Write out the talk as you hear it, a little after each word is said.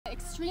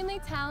extremely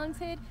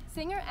talented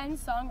singer and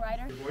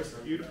songwriter. Your voice is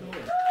beautiful.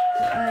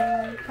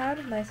 I'm proud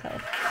of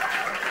myself.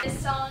 This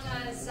song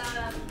is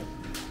a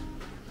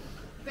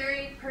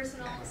very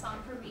personal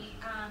song for me.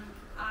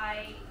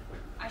 I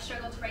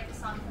struggled to write this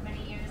song for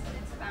many years, and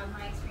it's about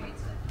my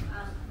experience with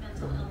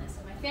mental illness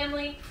in my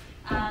family.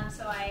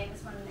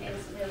 This one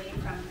is really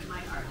from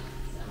my heart.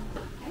 So,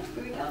 okay,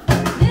 here we go.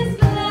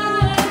 This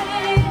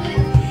life,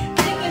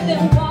 thicker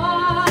than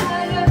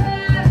water,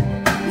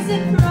 is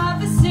a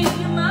prophecy.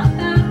 My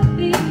heart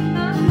beat,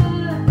 my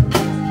heart.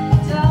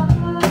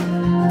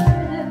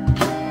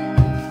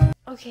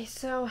 Okay,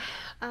 so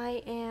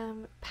I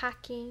am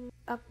packing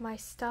up my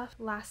stuff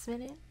last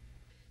minute.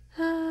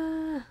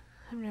 I'm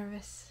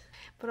nervous,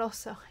 but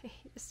also I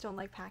just don't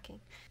like packing.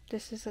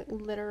 This is a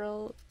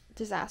literal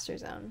disaster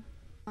zone.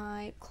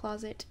 My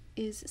closet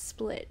is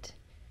split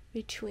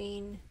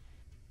between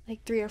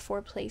like 3 or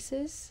 4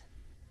 places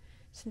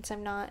since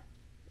I'm not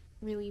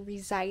really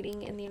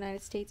residing in the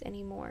United States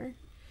anymore.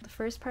 The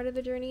first part of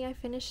the journey I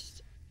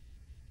finished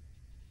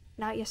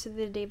not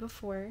yesterday, the day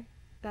before.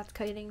 That's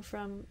cutting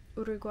from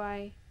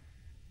Uruguay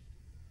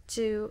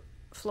to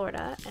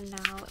Florida, and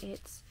now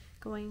it's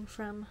going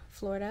from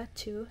Florida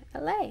to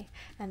LA,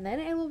 and then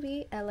it will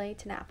be LA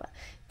to Napa,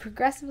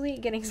 progressively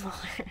getting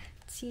smaller.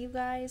 See you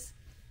guys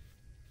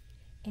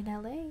in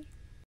LA.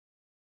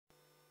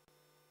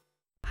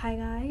 Hi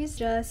guys,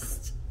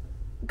 just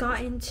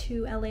got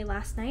into LA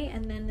last night,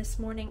 and then this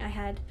morning I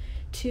had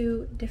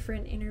 2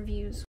 different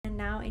interviews, and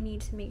now I need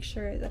to make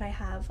sure that I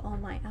have all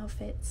my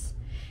outfits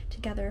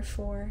together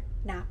for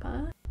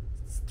Napa.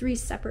 It's 3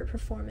 separate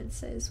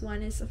performances.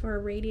 One is for a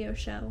radio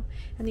show,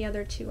 and the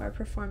other 2 are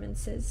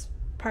performances,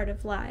 part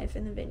of Live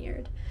in the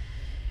Vineyard.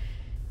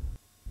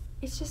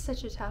 It's just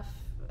such a tough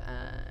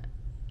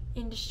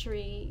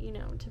industry, you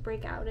know, to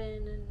break out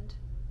in, and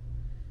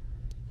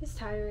it's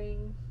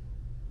tiring,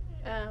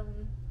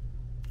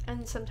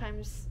 and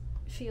sometimes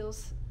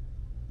feels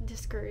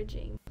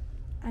discouraging.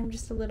 I'm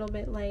just a little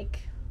bit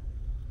like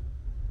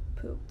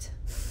pooped.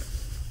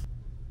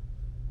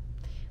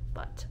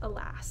 But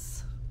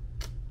alas,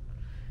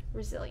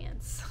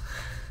 resilience.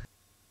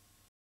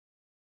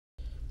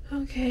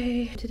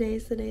 Okay,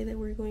 today's the day that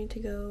we're going to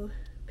go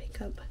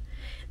pick up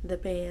the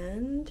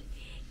band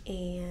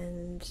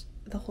and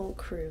the whole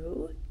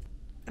crew.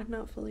 I'm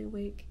not fully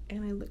awake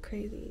and I look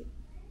crazy.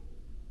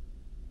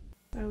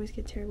 I always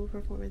get terrible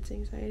performance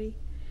anxiety.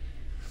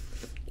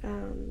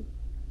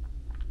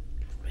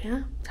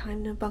 Yeah,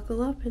 time to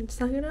buckle up and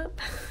suck it up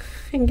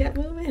and get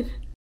moving.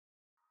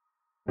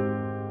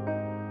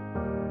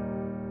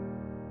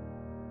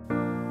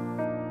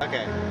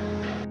 Okay.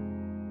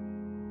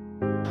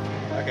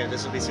 Okay,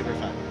 this will be super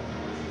fun.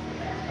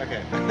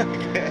 Okay.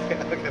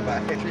 Okay,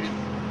 bye. With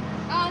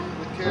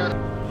care.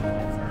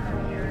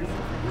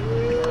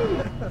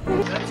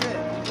 That's it.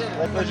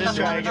 Let's just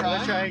try again.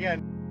 Let's try again.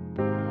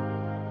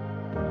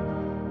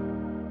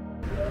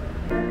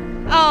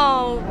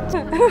 Oh!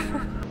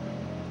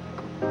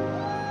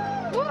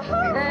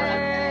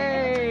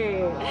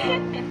 Hey!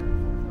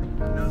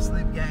 No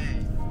sleep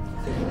gang.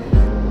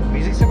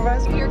 Music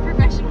supervisor? You're a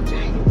professional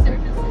training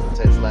services.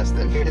 So it's less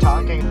than you're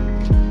talking.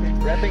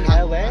 Repping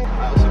LA?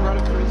 I also brought a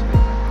frisbee.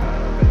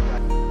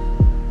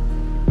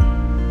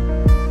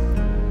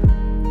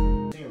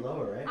 Sing it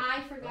lower, right?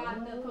 I forgot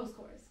the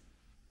post-chorus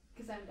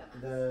because I'm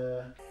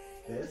dumbass.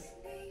 This?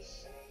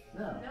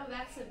 No. No,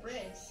 that's a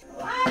bridge.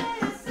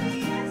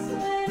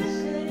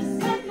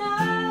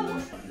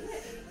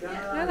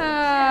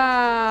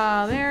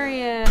 Oh, there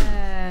he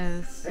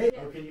is. Hey,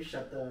 oh, can you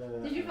shut the...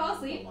 Did you fall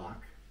asleep? The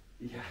lock?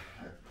 Yeah.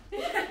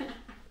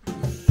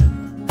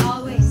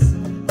 Always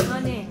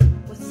money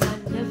was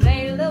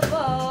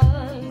unavailable.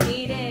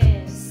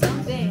 Needed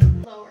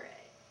something. Lower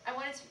it. I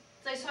want to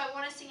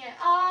sing it.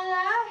 All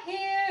I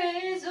hear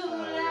is ooh la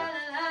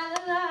la la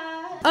la.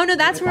 Oh no,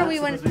 that's where we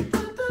went.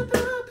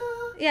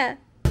 Yeah.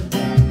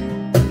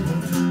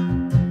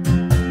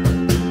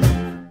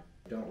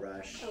 Don't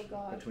rush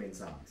God. between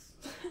songs.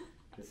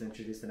 Just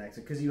introduce the next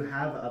one, because you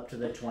have up to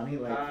the 20.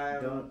 Like,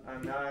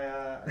 I'm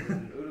Naya. I'm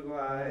in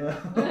Uruguay.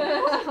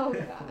 Oh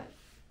God.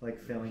 Like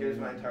filming. Here's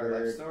my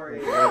entire life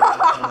story.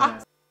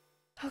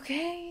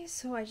 Okay,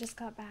 so I just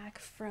got back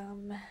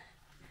from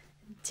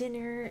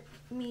dinner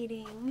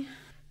meeting.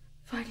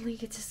 Finally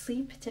get to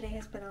sleep. Today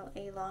has been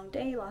a long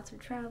day, lots of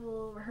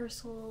travel,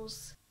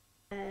 rehearsals,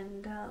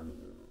 and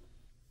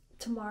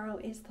tomorrow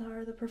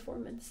are the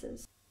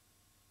performances.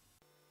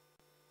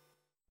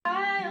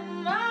 I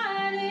am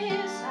at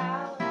his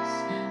house,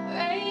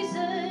 raise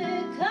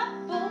a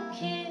couple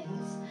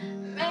kids,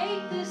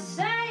 make the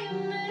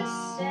same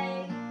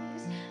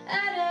mistakes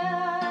that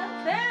our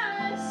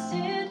parents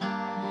did.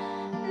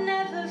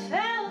 Never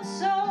felt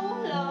so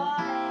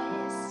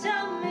lost.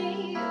 Tell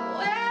me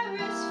where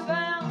it's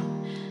found.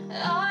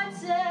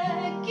 Lots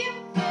of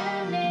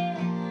giving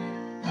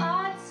in,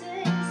 lots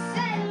of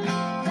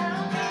settling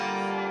down.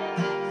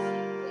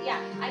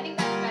 Yeah, I think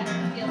that's better.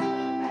 It feels a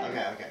little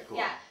better. Okay, cool.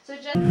 Yeah, so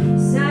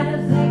just side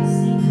effects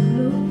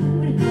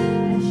include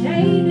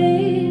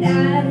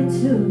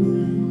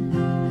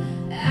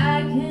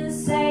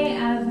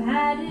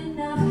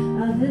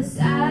the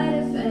side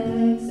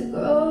effects are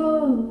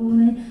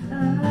growing.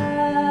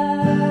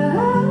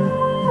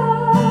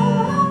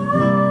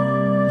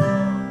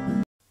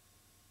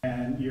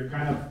 And you're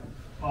kind of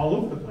all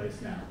over the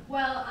place now.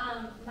 Well,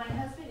 my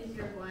husband is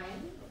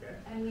Uruguayan, Okay.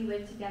 and we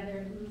live together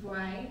in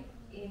Uruguay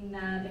in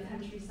the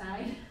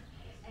countryside.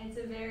 And it's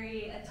a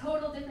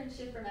total different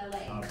shift from LA.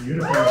 Oh,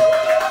 beautiful. Nice.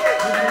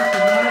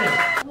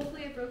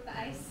 Hopefully I broke the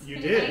ice. You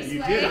in a did, nice you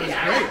way. did. It was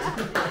great.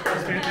 It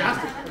was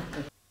fantastic.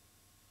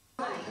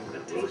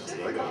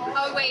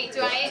 Oh wait,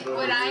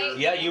 would I?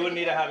 Yeah, you would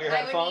need to have your I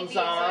would headphones need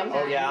these, on.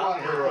 okay. Yeah.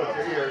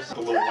 A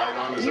little light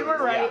on his. You were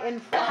right Yeah. in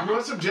front. You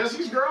want some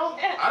Jesse's girl?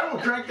 I will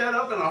crank that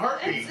up in a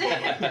heartbeat.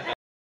 And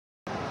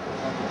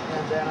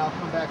then I'll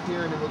come back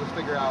here and then we'll just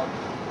figure out.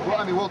 Well,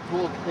 I mean, we'll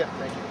yeah,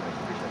 thank you.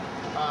 Appreciate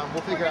it.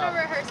 We'll figure We're out.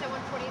 gonna rehearse at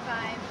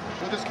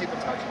 1:45. We'll just keep in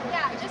touch.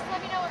 Yeah, just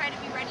let me know. Try to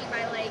be ready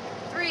by like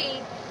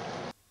 3.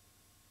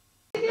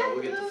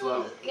 We'll get the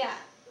flow. Yeah.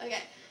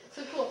 Okay.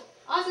 So cool.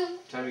 Awesome.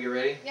 Time to get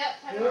ready? Yep.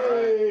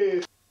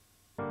 Hey.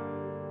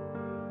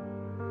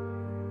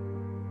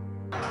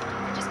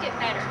 Just get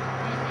better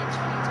in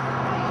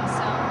 2020.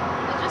 So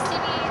you'll just see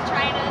me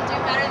trying to do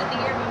better than the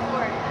year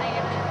before. I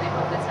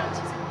hope that's not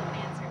too simple of an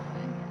answer,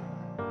 but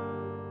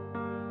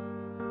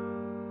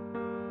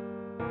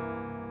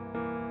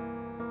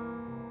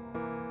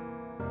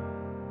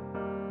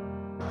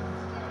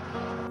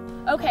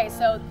yeah. Okay,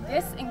 so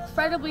this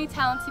incredibly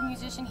talented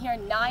musician here,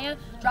 Naya,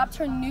 dropped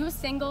her new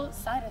single,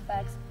 Side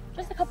Effects,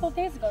 just a couple of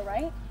days ago,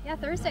 right? Yeah,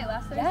 last Thursday.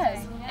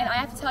 Yes, Yeah. and I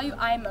have to tell you,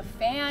 I am a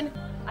fan.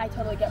 I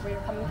totally get where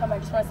you're coming from. I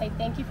just want to say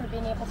thank you for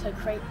being able to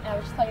create, and I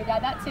would just tell your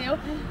dad that too,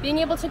 being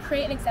able to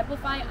create and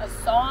exemplify a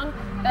song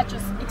that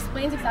just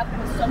explains exactly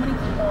what so many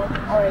people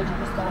our age are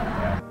just going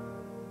through.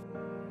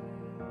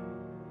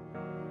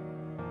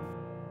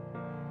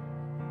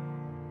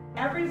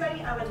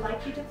 Everybody, I would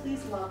like you to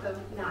please welcome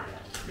Naya.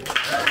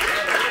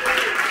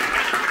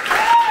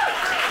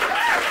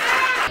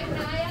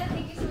 Naya,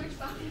 thank you so much,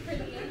 Bobby, for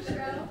the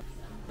intro.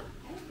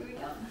 Here we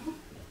go.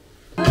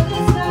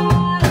 It's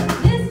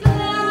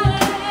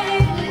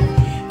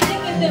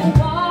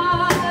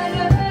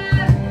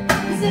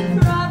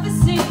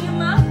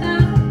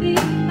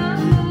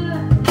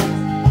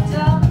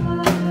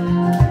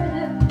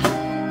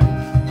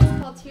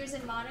called Tears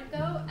in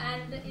Monaco,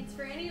 and it's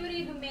for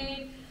anybody who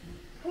made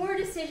poor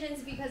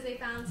decisions because they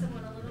found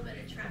someone a little bit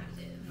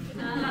attractive.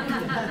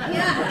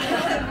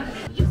 Yeah.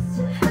 Used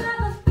to have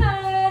a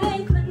bad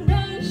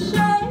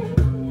inclination.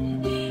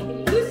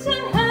 Used to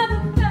have a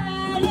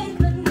bad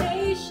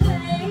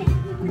inclination.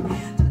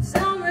 But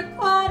some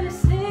required a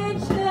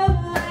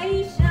situation.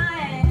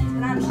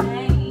 But I'm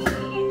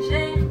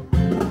changing.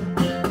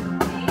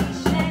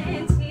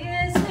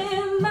 Tears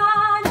in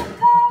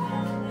Monaco.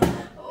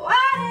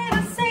 Why did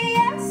I say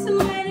yes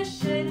when I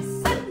should have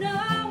said no?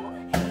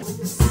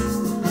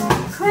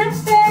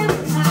 Cranberry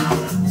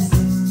house.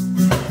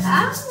 I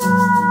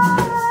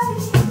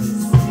rise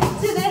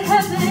to the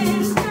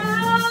heavens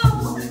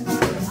now.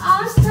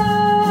 I'm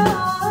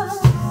stars.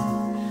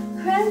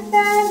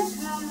 Cranberry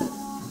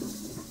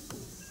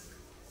house.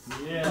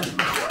 Yeah.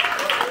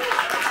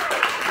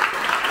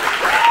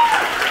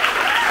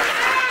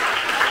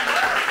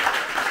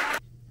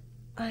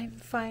 I'm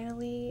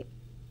finally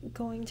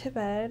going to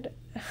bed.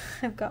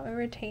 I've got my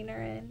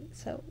retainer in,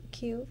 so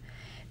cute.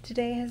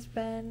 Today has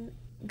been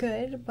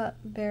good, but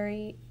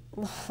very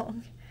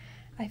long.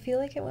 I feel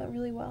like it went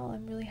really well.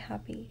 I'm really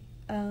happy.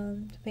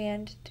 The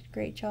band did a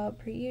great job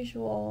per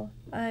usual.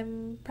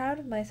 I'm proud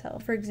of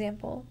myself. For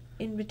example,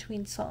 in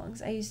between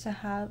songs, I used to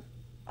have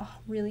a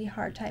really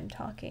hard time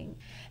talking,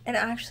 and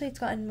actually it's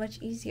gotten much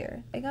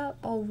easier. I got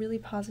all really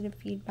positive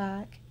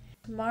feedback.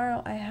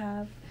 Tomorrow I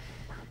have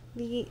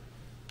the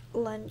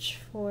lunch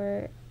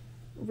for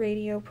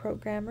radio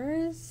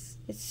programmers.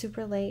 It's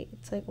super late.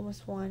 It's like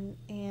almost 1,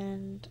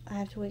 and I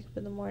have to wake up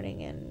in the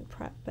morning and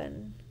prep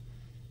and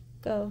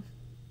go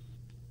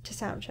to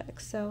sound check.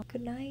 So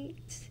good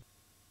night.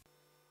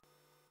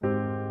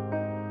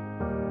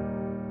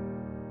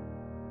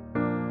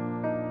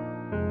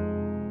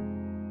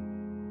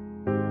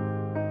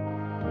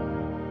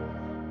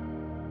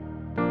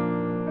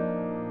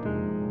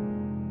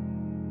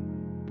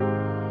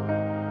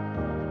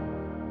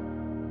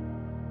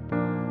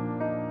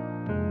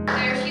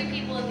 There are a few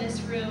people in this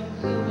room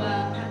who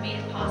have made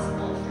it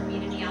possible for me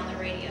to be on the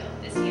radio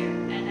this year,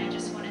 and I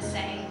just want to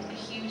say a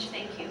huge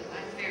thank you.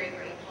 I'm very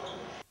grateful.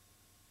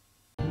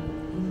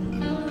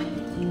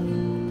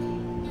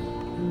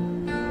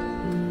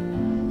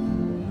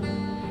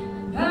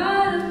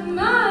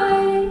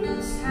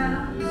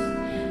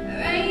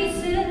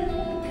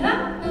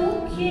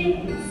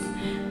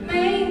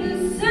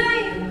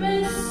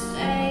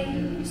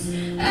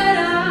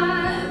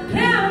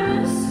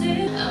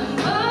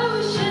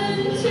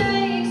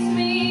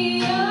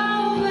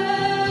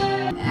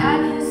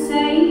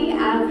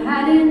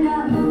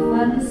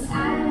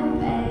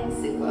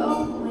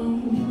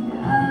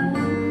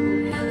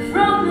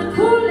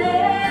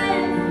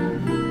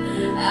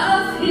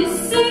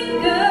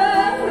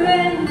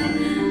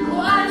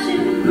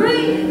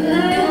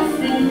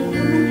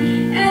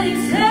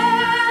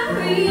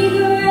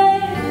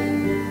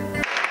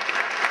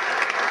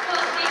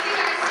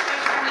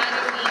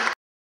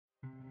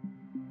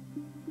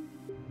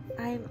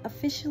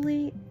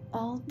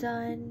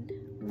 done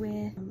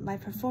with my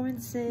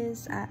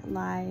performances at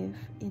Live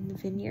in the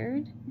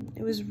Vineyard.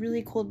 It was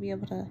really cool to be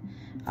able to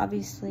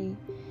obviously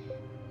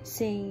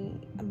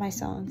sing my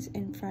songs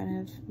in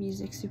front of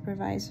music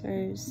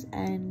supervisors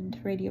and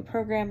radio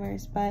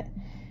programmers, but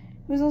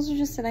it was also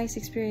just a nice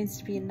experience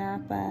to be in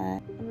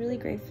Napa. I'm really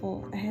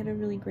grateful. I had a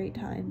really great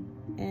time,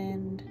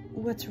 and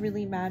what's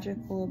really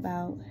magical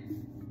about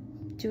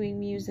doing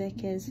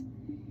music is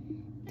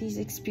these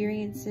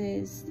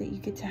experiences that you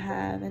get to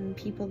have and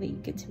people that you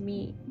get to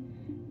meet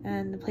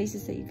and the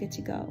places that you get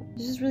to go.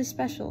 It's just really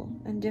special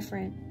and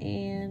different,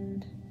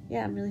 and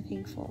yeah, I'm really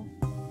thankful.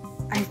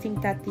 I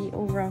think that the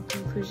overall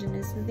conclusion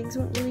is that things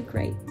went really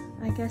great.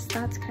 I guess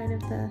that's kind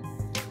of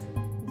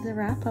the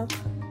wrap up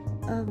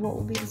of what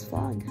will be this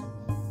vlog.